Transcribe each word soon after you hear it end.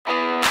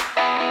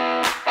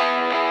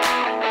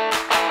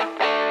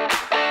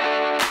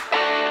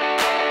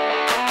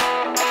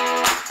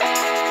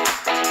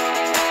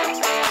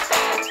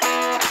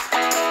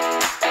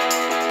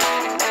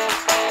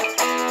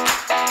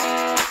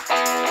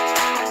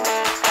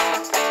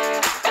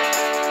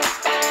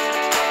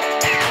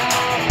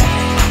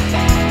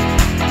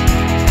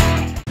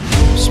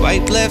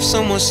left,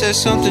 someone said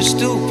something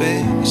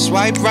stupid.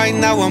 Swipe right,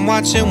 now I'm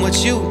watching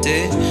what you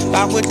did.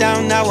 Power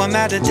down, now I'm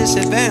at a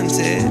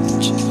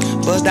disadvantage,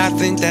 but I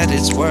think that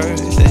it's worth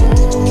it.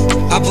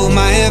 I put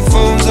my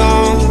headphones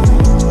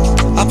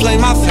on, I play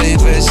my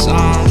favorite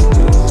song,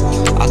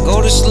 I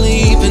go to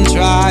sleep and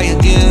try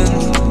again.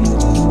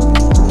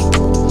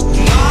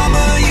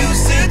 Mama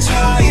used to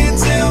try and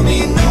tell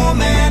me no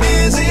man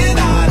is an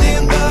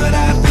island, but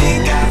I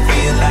think I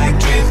feel like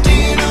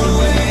drifting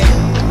away.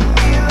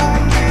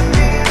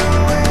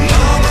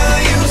 Mama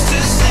used to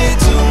say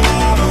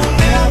tomorrow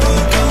never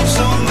comes,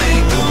 so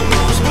make the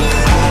most,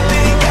 but I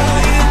think I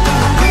am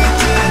done with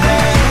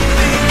today.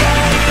 Think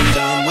I am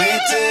done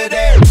with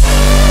today.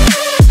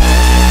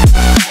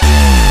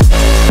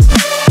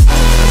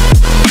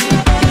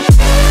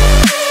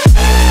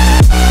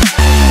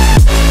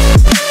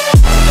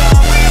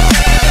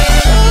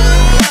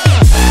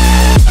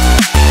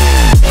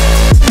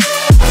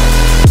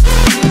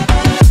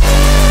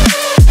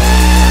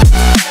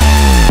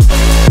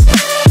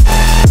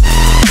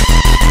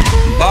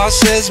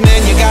 Says,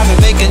 man, you gotta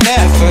make an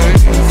effort.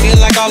 Feel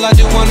like all I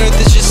do on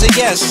earth is just say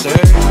yes,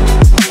 sir.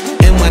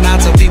 And when I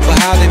tell people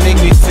how they make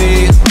me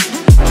feel,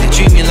 they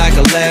treat me like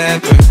a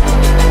leper.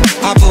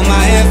 I put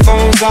my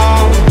headphones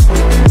on,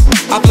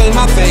 I play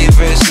my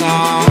favorite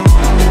song,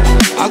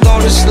 I go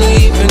to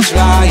sleep and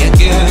try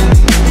again,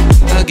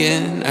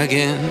 again,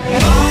 again.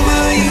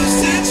 Mama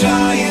used to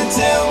try and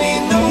tell me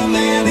no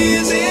man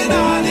is an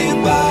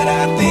island, but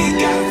I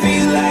think I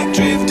feel like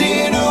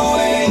drifting away.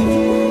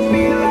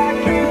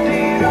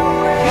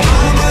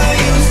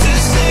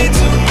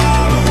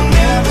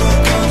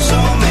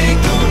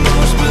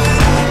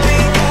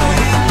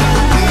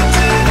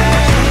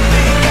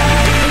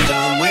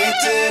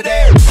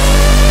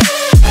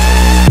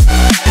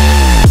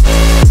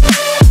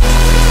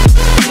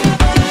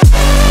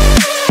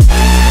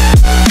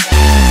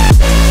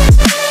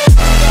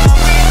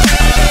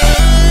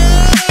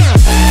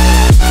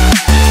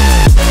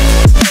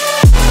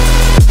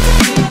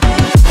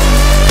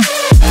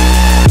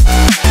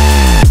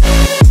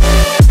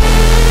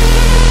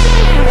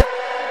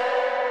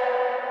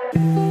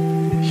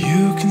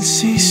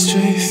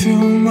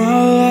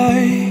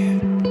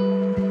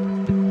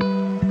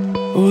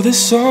 There's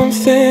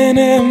something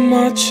in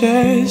my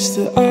chest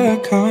that I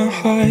can't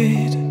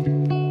hide.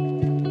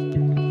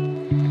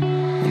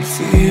 When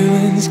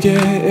feelings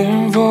get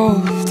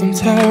involved, I'm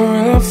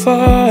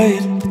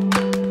terrified.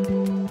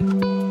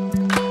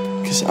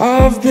 'Cause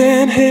I've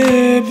been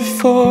here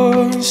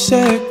before and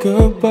said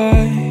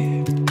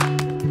goodbye.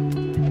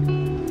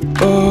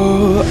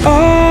 Oh,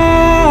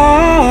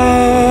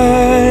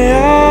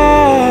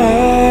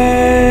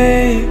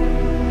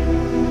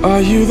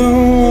 are you the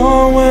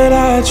one when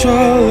I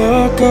try to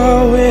look, I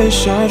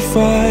wish I'd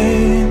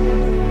find?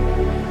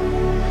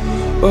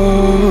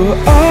 Oh,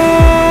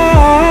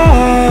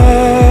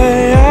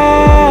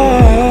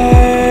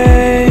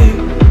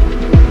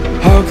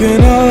 how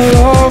can I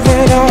love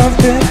when I've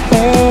been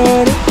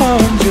hurt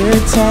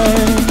 100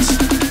 times?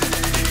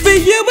 For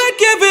you I'd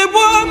give it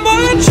one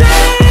more try.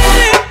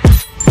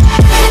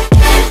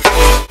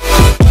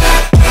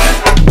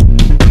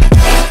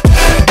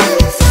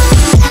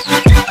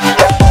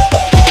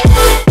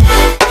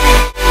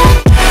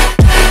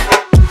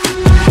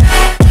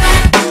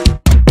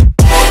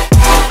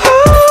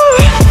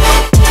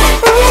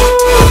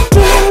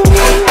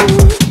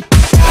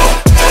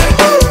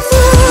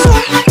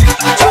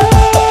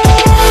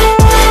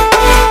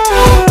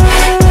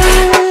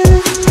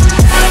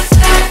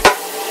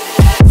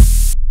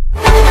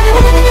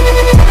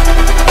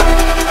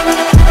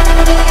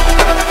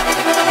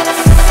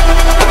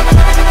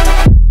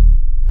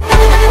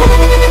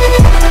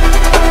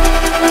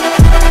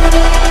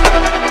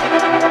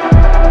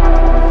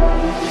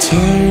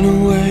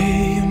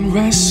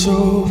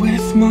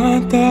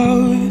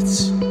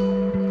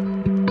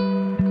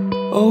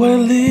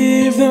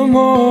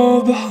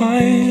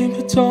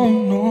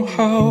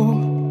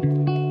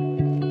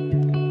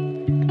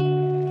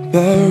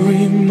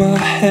 Bury my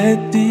head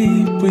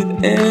deep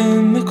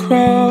within the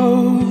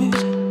crowd,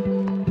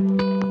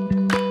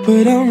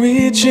 but I'm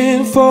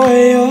reaching for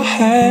your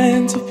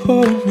hand to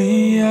pull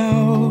me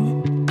out.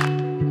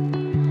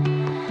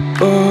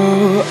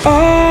 Oh,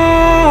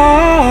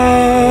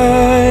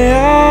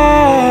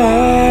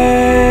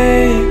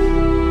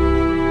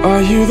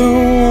 are you the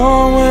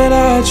one when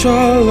I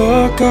try to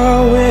look, I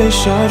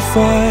wish I'd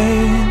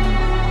find?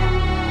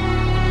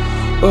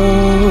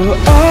 Oh,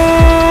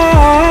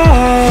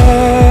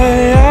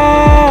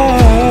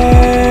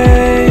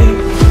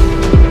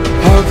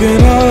 how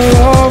can I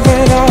love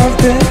when I've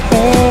been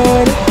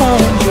hurt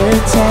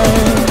 100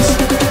 times?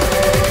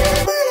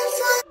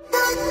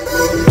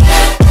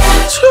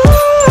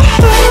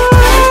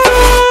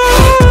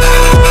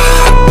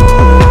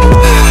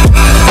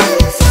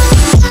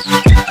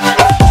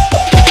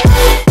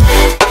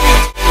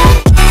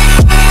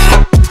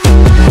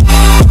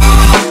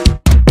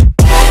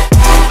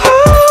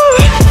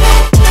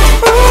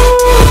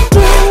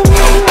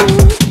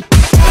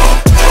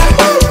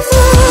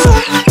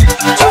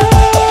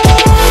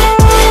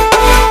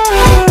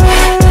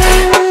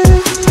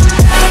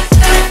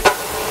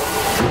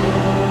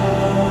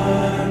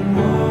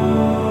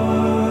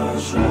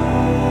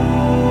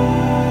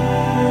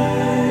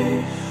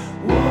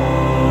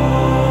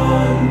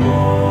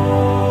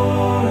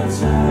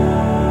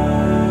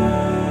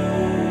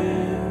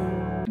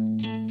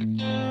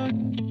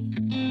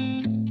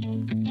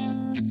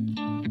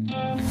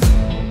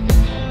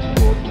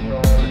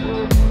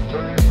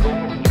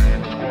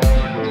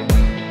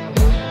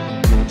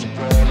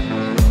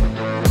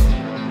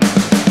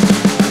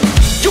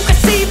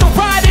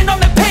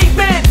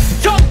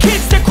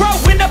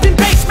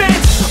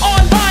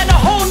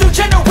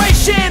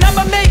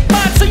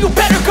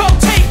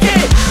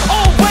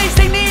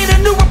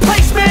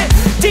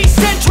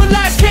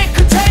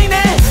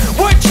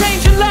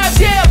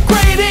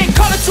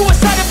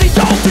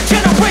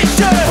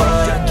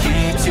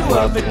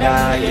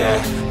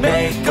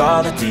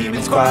 all the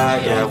demons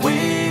quiet, yeah.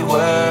 We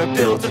were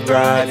built to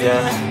thrive,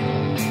 yeah.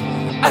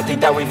 I think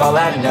that we've all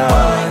had enough.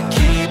 What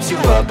keeps you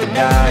up at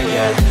night,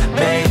 yeah.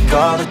 Make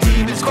all the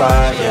demons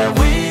quiet, yeah.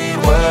 We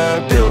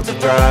were built to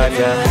thrive,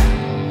 yeah.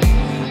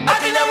 I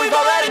think that we've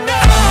all had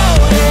enough.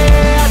 Oh,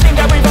 yeah, I think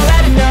that we've all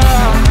had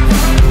enough.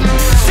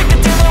 Sick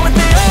of dealing with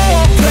the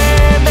old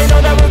plan. They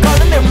know that we're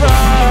calling it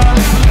wrong.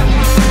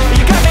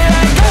 You got me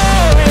like,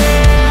 oh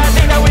yeah, I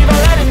think that we've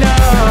all had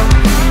enough.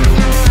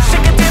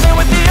 Sick of dealing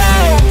with the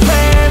old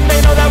plan. They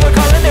know that we're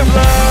calling it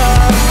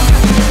wrong.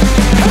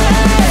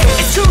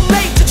 Hey, it's too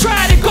late to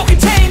try to go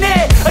contain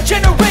it. A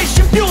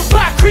generation fueled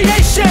by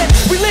creation.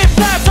 We live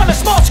lives on a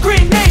small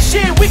screen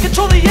nation. We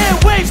control the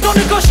airwaves, no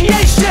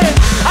negotiation.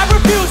 I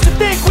refuse to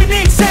think we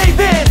need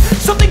saving.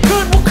 Something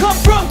good will come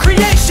from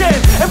creation.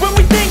 And when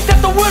we think that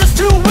the world is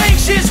too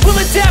anxious, we'll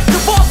adapt,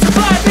 evolve,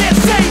 survive and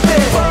save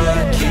it.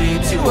 What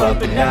keeps you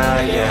up at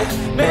night, yeah.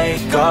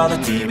 Make all the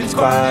demons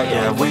quiet,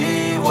 yeah.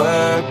 We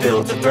were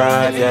built to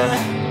thrive, yeah.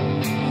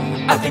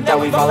 I think that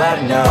we've all had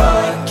enough.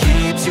 What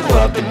keeps you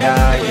up at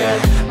night, yeah.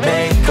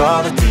 Make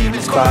all the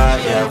demons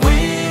quiet, yeah.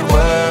 We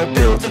were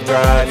built to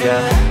thrive,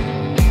 yeah.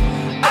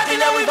 I think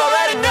that we've all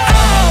had enough.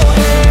 Oh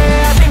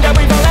yeah, I think that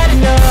we've all had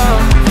enough.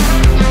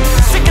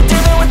 Sick of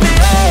dealing with the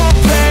old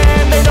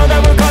plan. They know that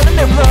we're calling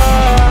it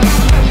wrong.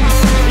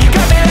 You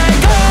got me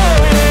like,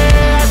 oh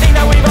yeah, I think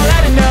that we've all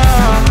had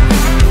enough.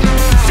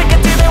 Sick of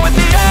dealing with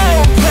the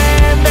old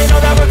plan. They know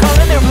that we're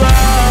calling it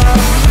wrong.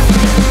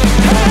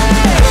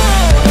 Hey,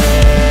 oh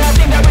yeah, I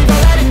think that we've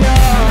all had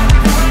enough.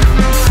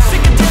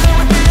 Sick of dealing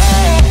with the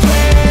old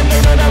plan. They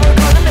know that we're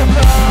calling it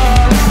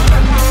wrong.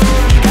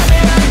 You got me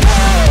like,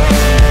 oh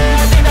yeah,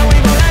 I think that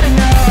we've all had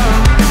enough.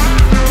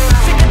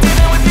 Sick of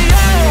dealing with the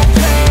old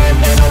plan.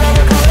 They know that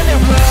we're calling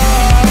it wrong.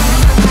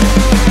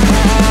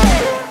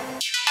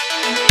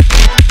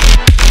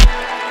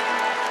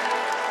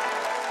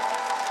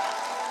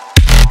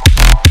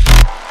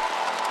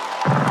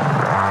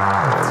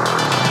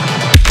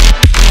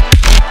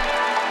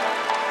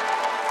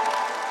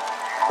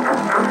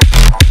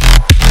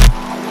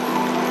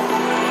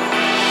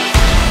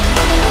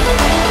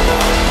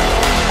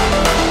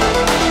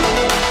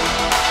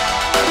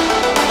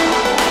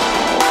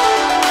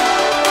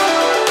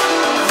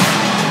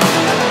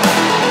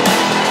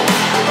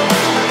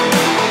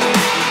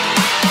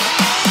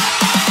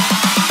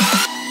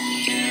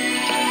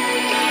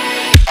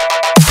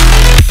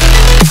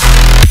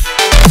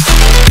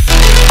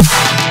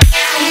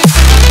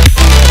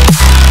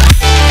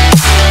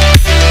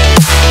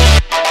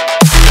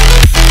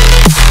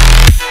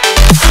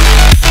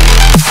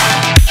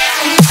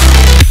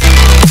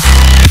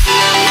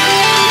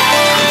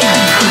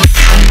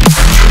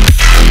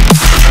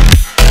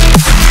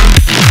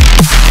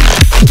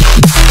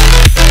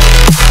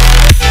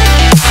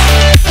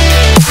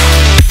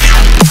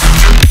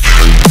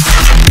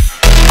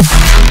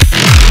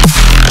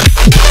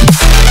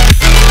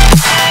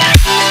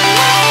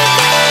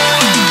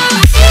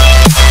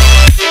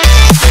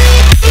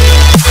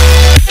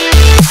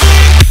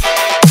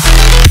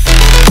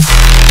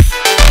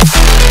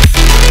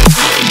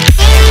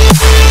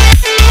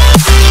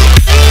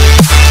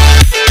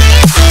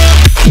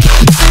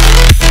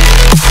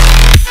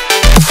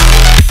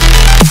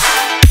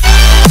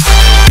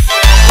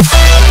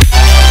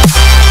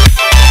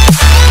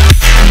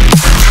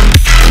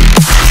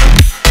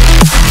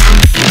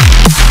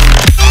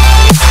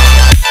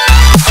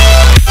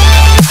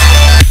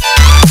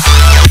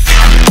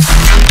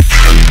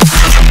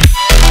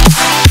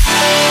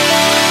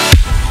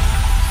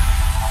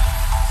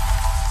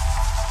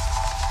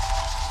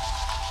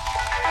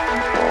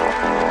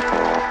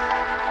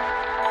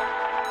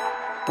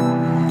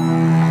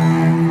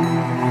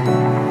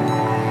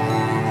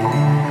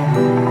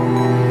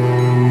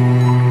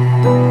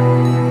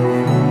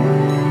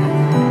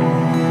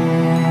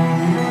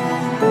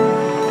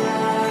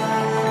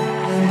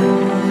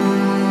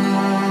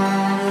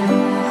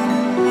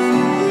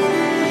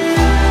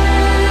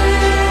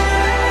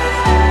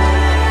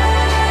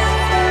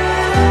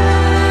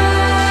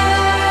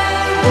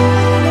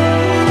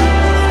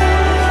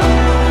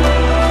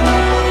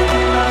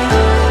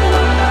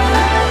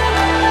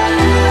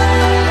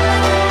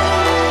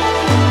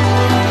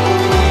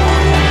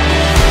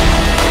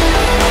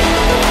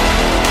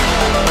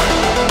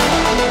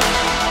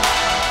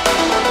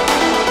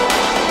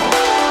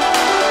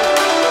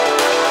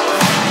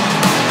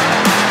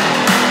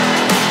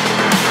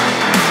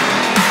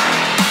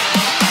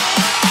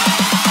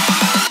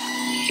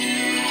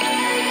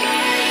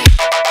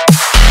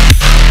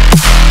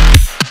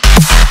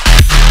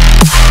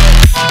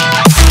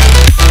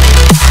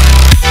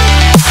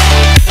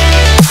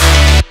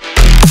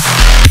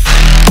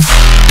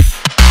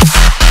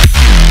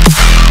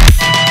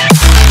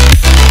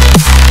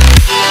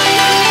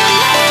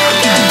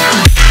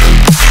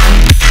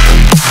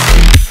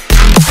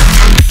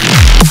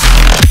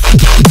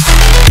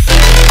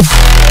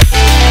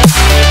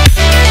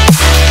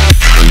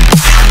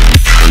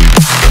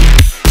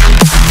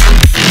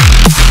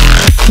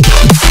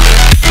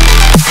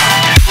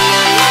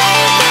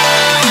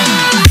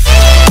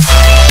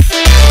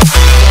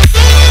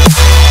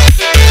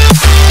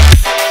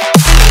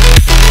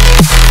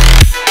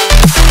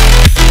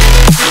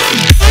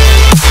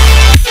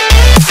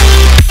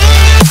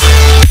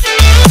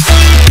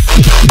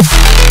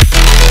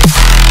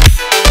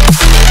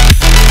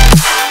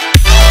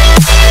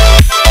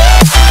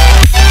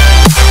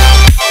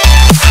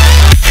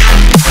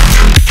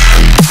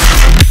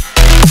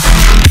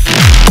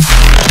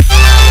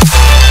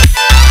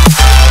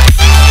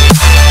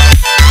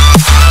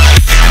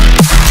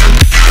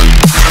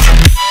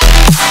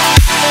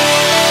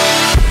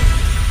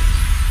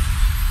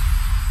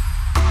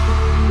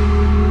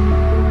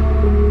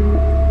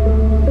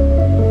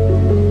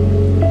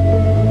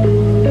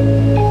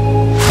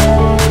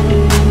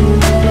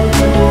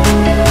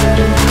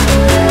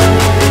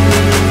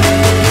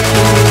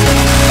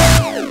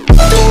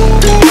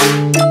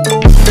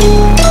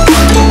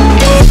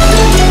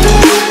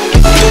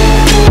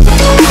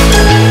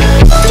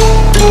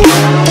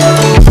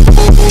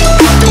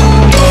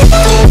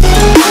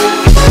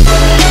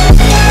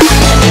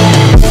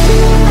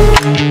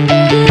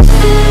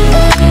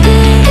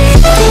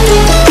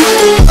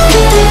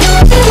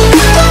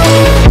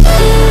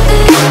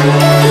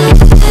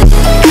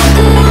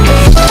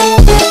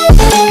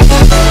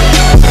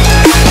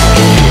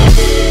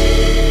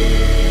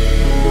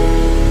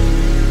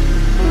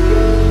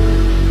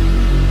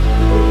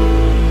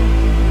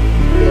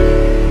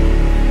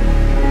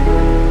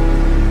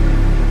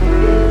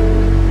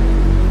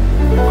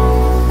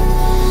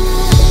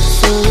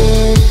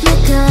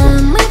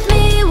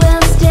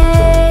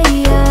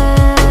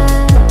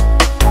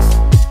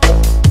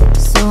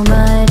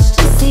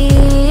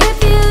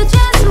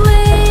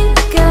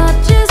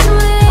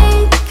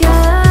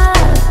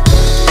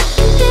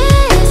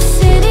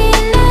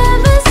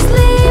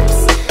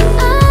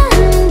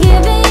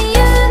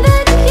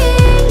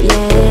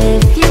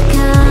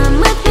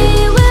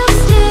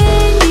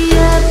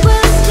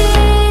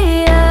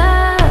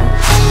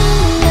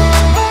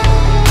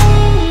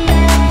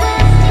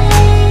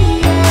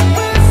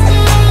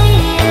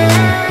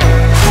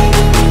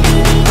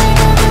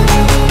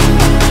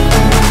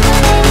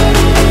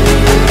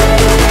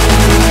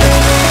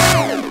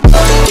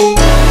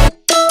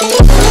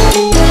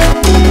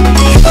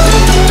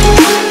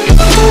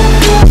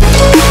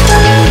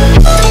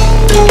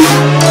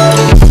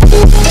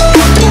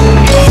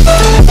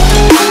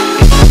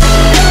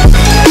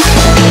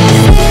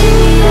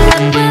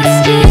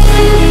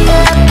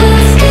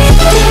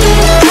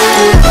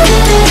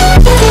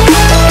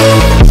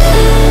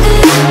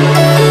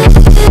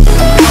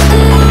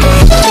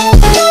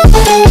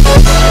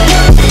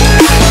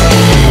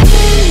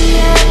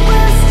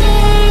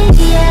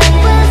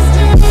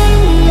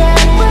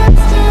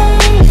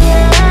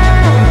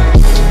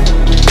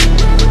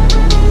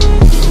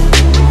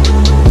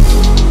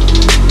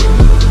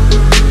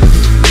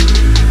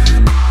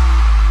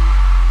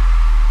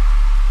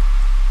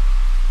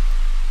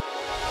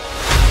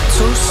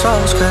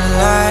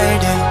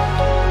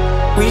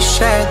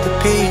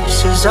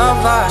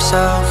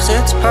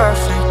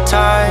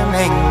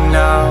 dying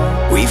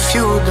now. We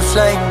fueled the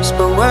flames,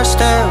 but we're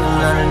still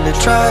learning to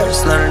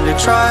trust, learning to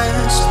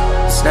trust.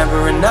 It's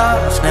never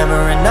enough,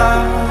 never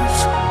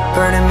enough.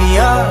 Burning me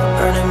up,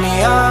 burning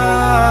me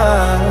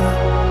up.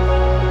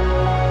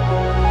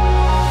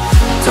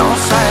 Don't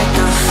fight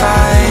the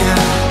fire,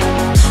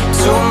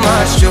 too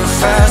much too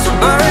fast will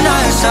burn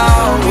us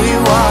out. We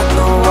walk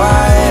the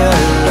wire,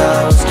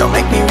 love. Don't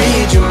make me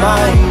read your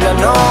mind. I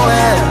know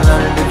it.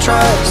 Learning to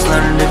trust,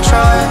 learning to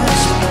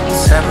trust.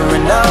 It's never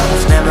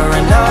enough, never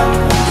enough.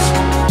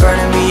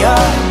 Burning me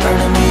up,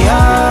 burning me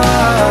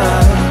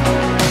up.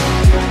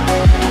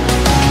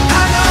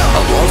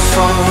 I won't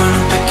fall when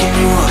I'm picking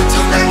you up.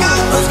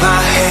 Of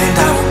my hand,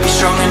 I won't be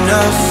strong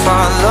enough.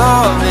 Our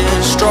love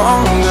is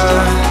stronger,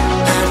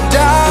 and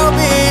I'll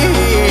be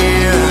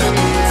here.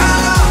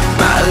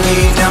 My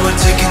lead, now we're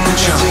taking the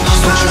jump.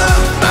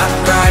 My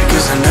pride,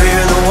 cause I know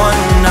you're the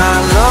one.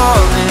 Our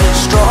love is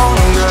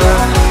stronger.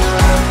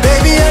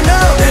 Baby, I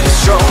know that it's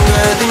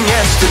stronger than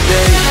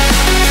yesterday.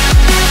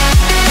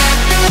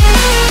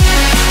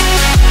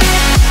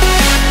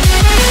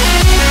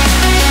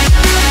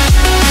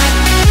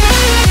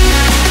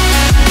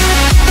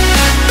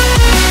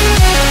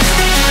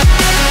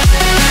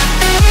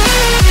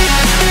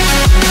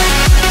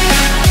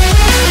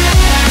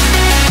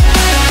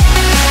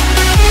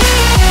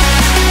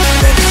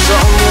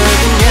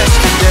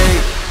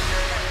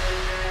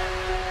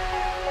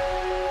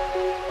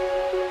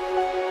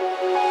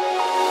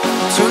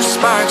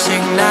 Sparks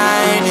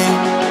ignited.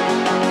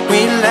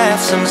 We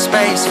left some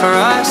space for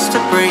us to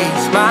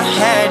breathe. My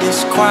head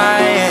is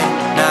quiet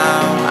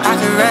now. I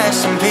can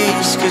rest in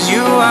peace, cause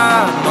you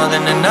are more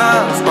than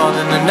enough, more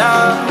than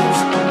enough.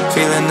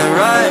 Feeling the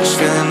rush,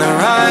 feeling the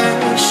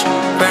rush.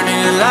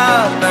 Burning in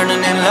love,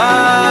 burning in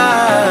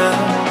love.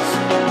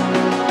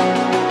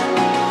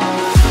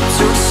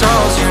 Two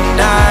souls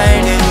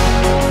united.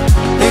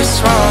 This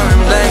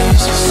roaring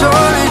blaze is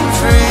soaring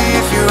free.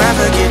 If you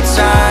ever get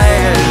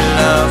tired,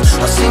 love,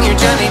 I'll sing you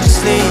gently to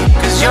sleep,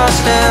 cause you're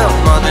still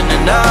more than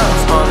enough,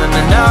 more than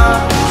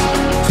enough.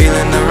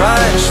 Feeling the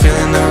rush,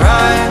 feeling the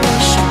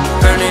rush.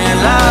 Burning in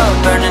love,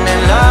 burning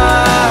in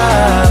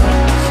love.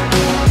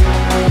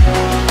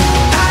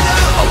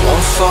 I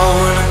won't fall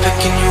when I'm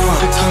picking you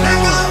up.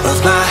 Of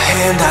my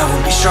hand, I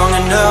won't be strong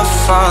enough.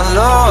 Our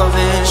love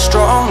is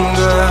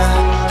stronger,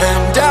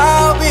 and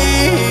I'll be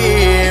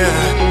here.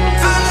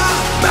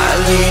 My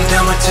lead,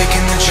 now we're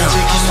taking the jump.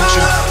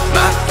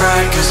 My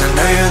pride, cause I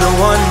know you're the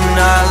one.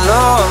 Our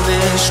love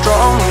is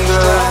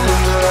stronger.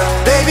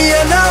 Baby,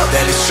 I know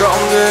that it's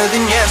stronger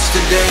than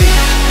yesterday.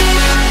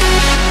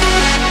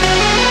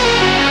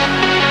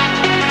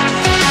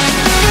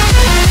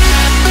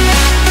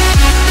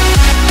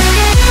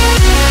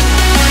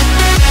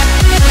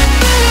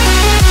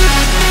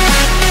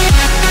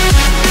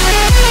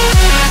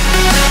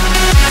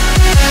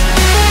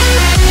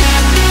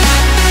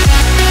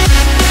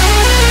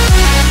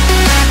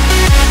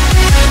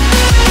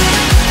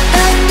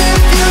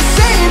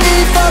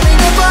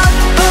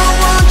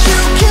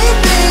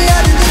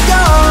 Out of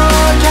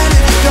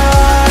the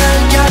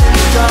dark, out of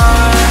the dark.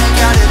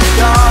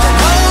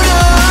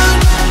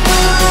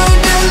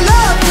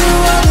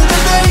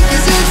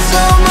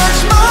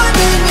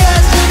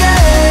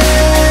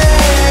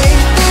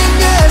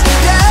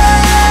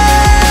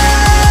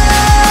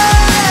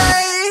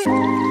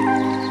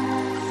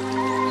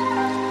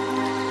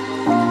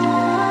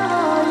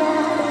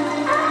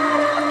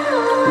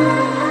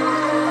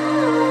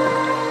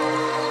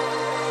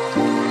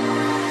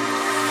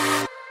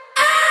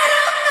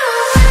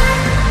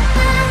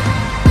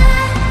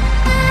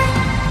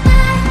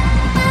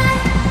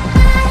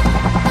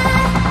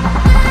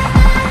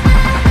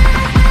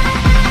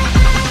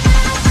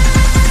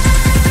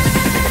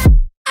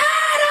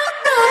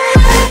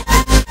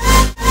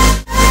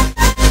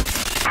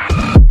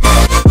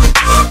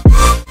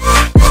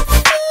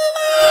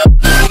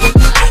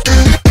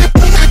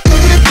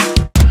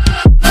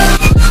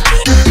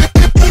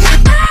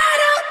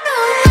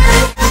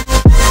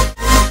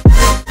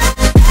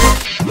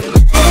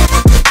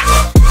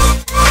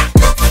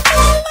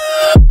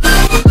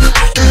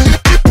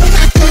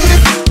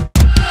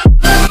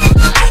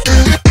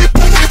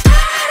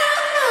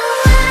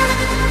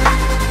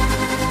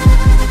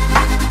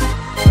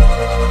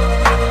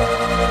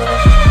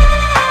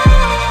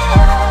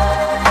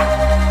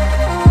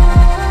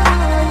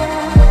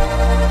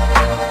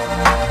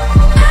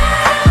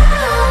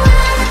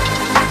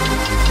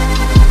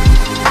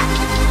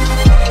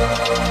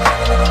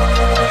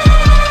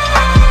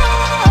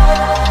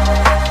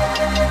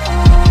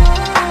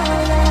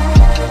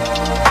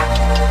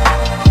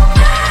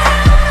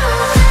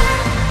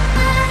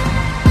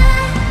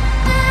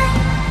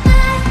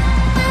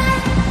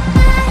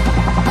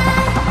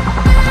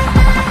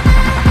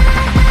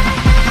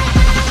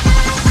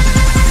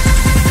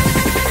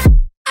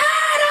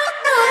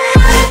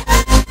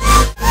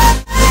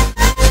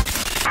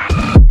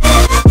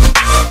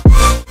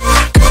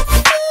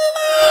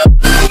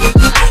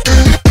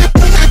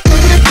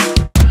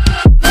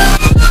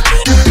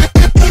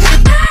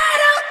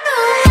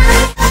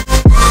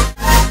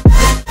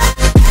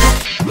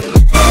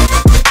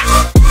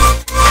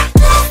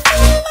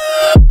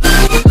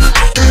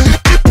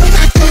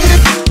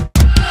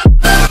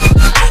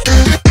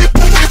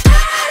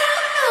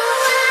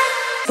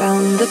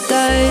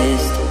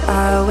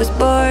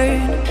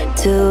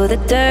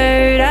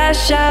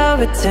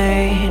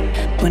 turn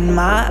when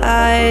my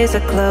eyes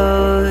are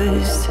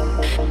closed.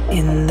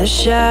 In the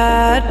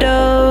shadows,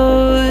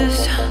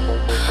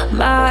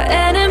 my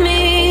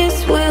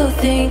enemies will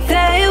think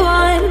they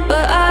won,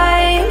 but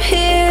I'm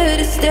here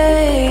to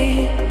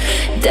stay.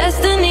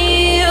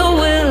 Destiny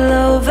will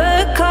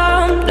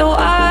overcome. No,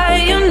 I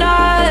am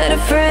not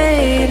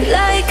afraid.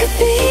 Like a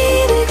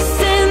phoenix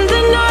in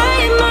the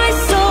night, my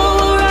soul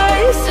will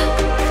rise.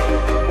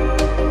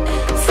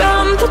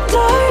 From the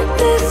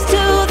darkness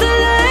to the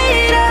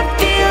light, I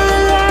feel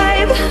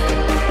alive.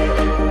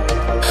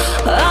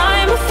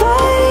 I'm a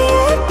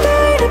fire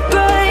burning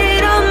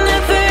bright, I'll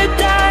never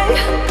die.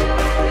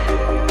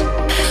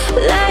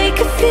 Like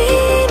a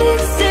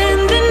phoenix in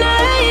the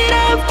night,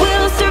 I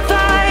will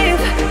survive.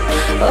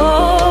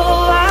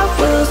 Oh, I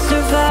will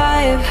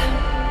survive.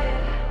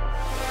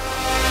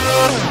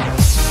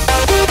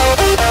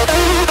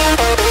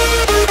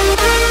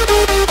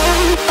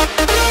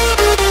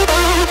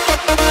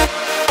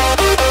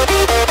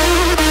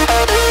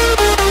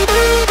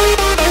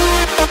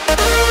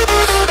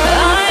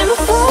 I'm a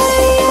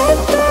fire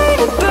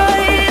burning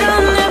bright,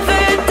 I'll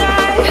never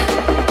die.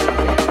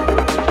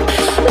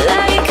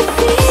 Like a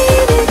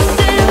phoenix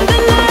in the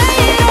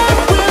night, I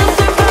will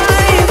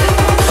survive.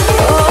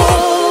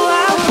 Oh,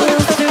 I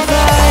will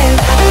survive.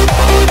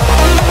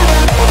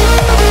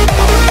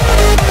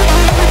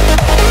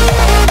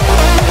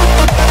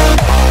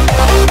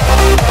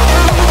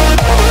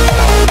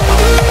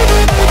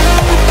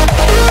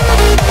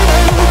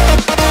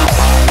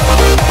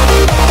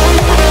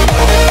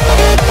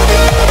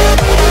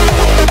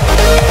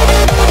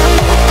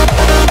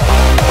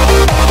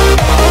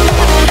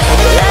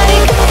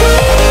 Like a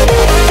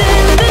phoenix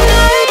in the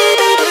night,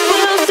 I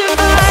will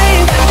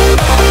survive.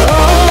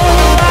 Oh,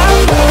 I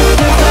will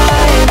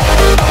survive.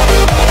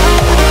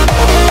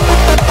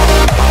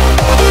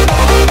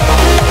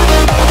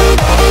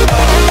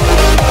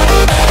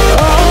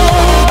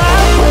 Oh,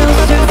 I will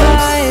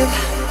survive.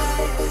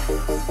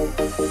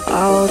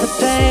 All the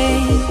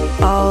pain,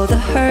 all the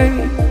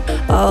hurt,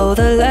 all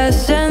the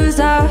lessons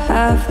I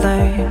have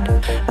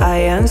learned, I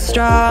am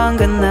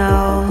stronger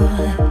now.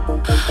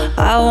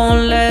 I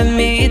won't let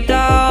me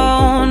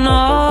down.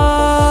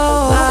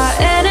 Oh, my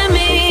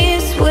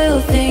enemies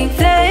will think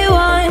they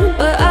won,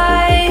 but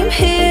I'm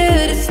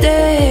here to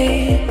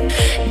stay.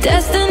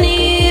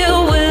 Destiny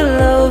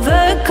will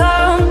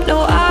overcome. No,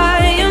 I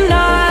am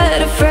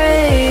not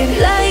afraid.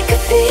 Like a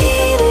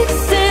phoenix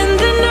in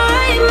the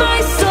night, my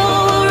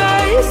soul will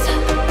rise.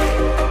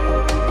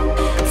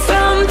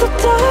 From the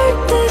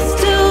darkness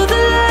to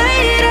the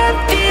light, I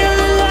feel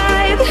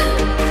alive.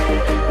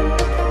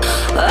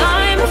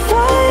 I'm a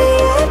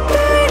fire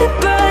burning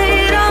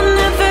bright, I'll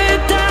never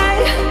die.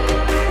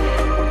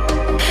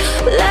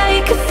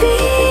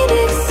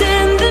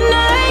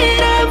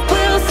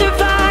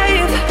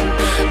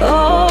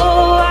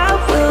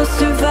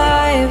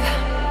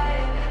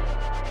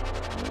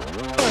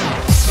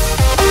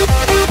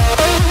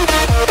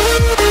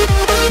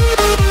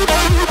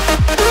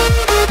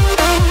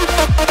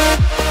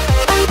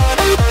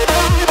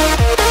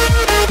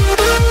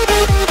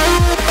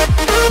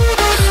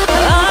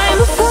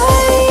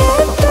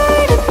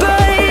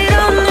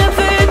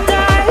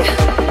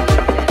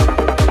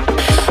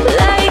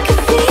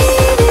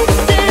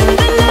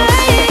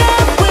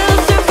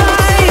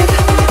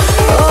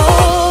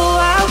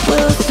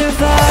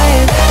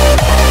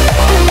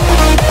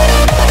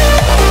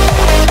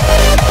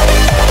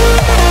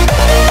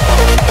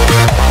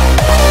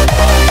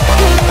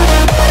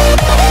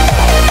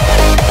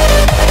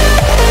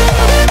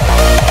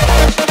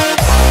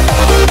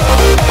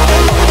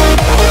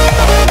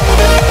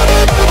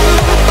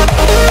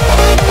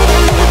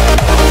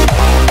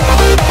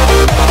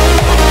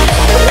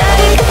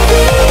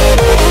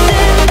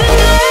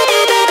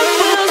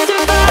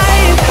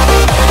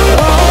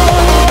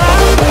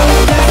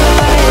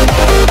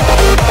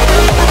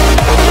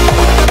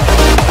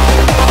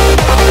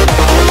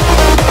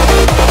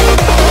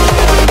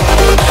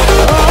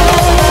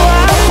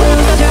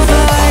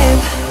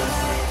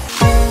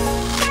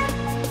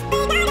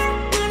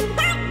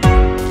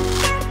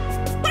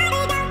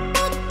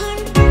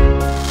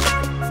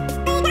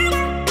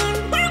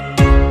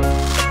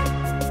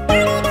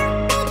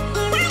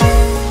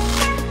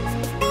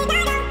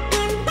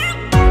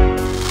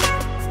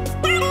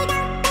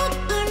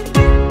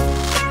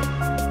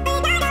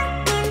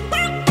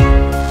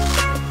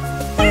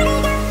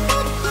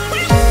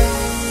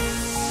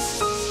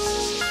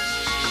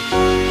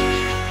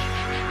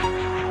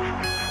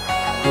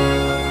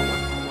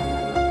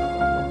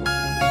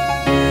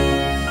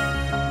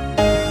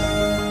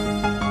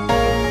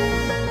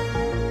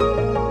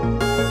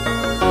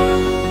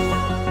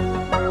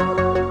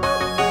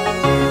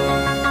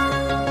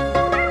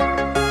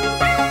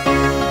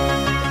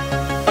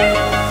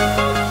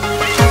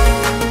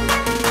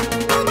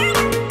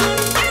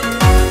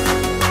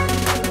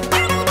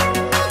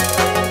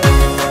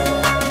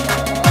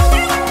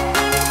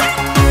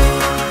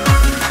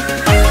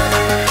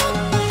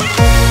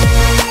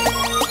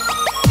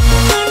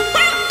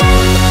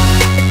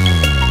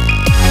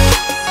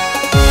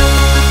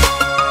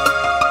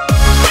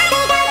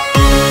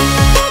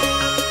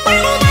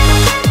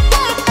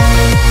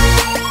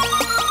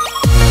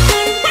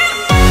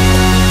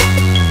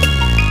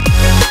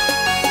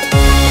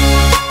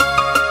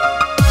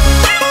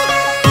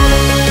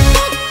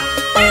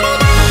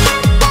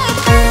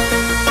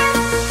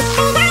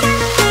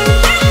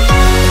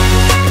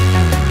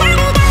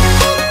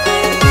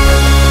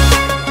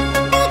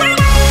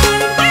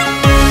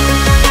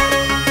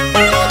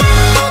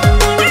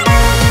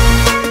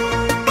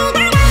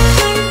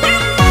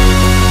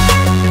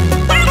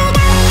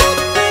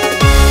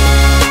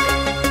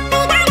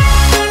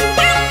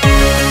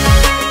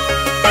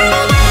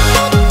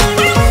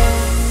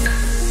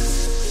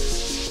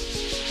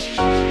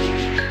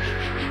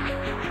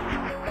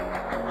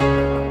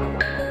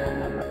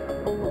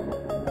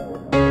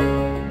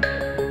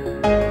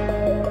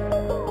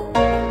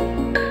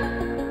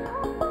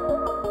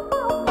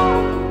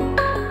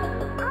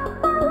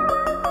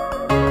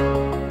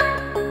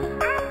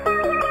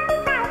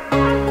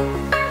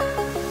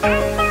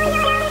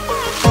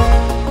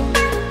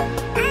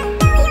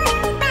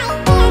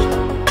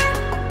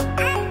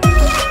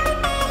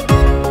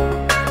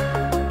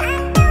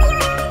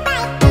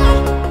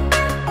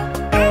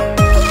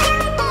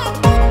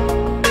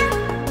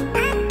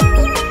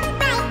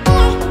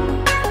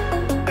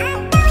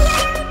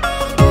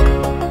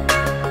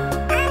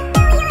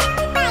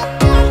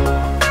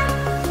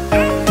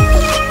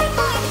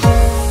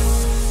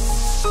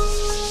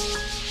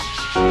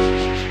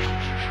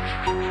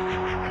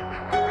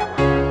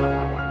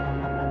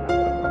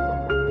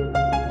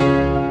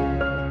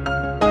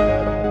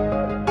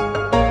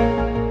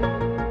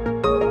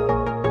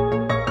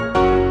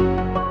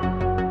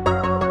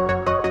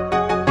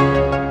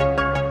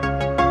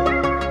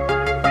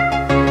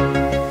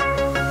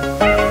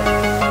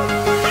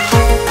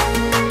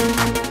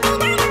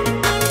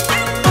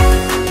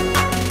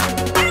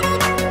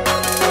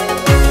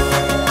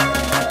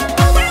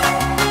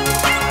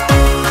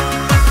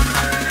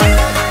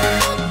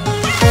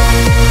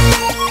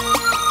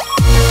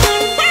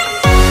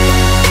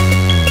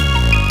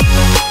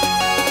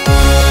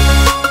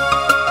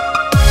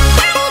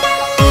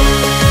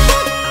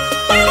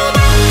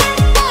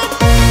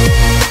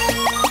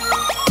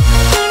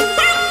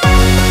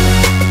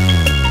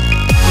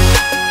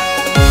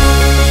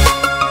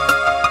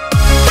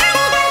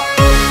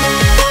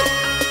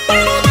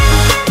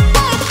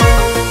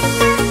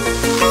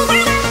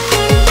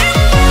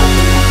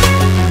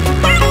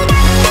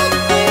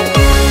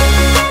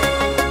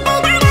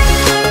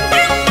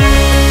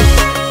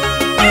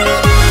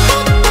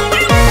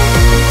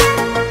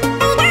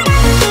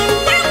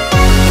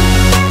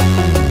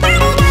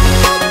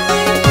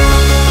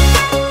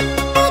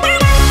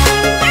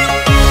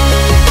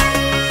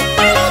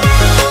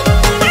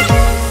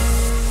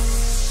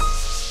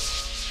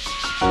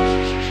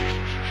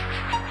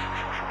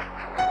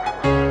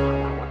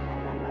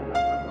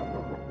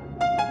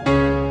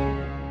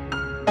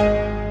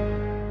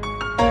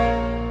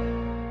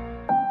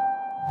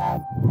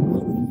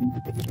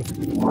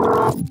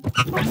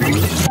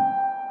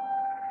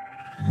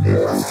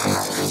 Setting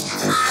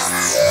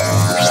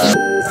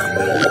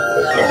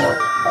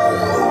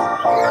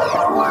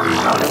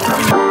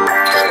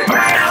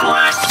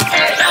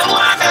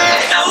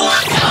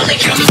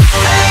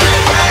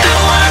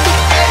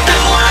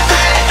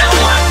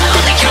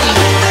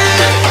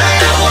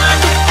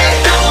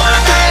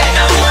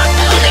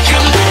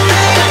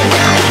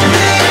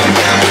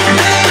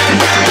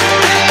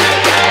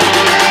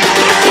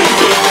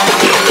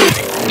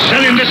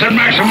this at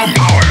maximum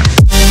power.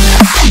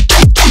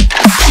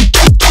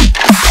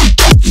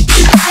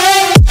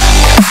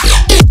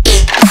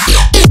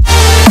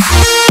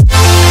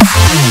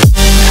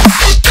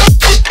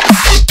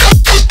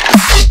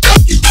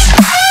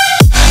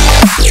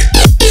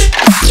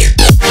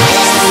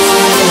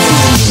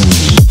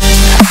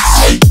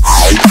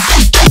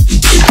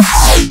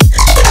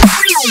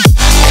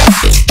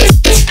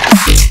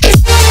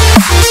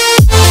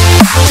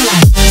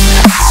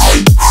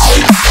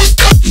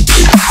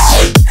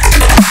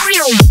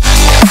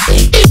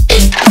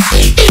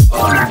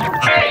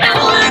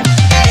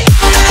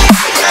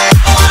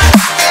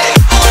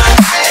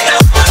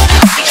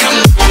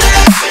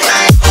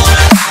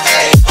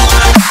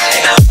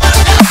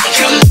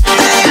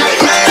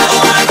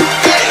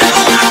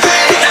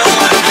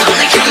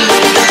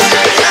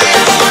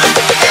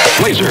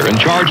 Laser and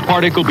charged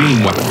particle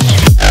beam weapons.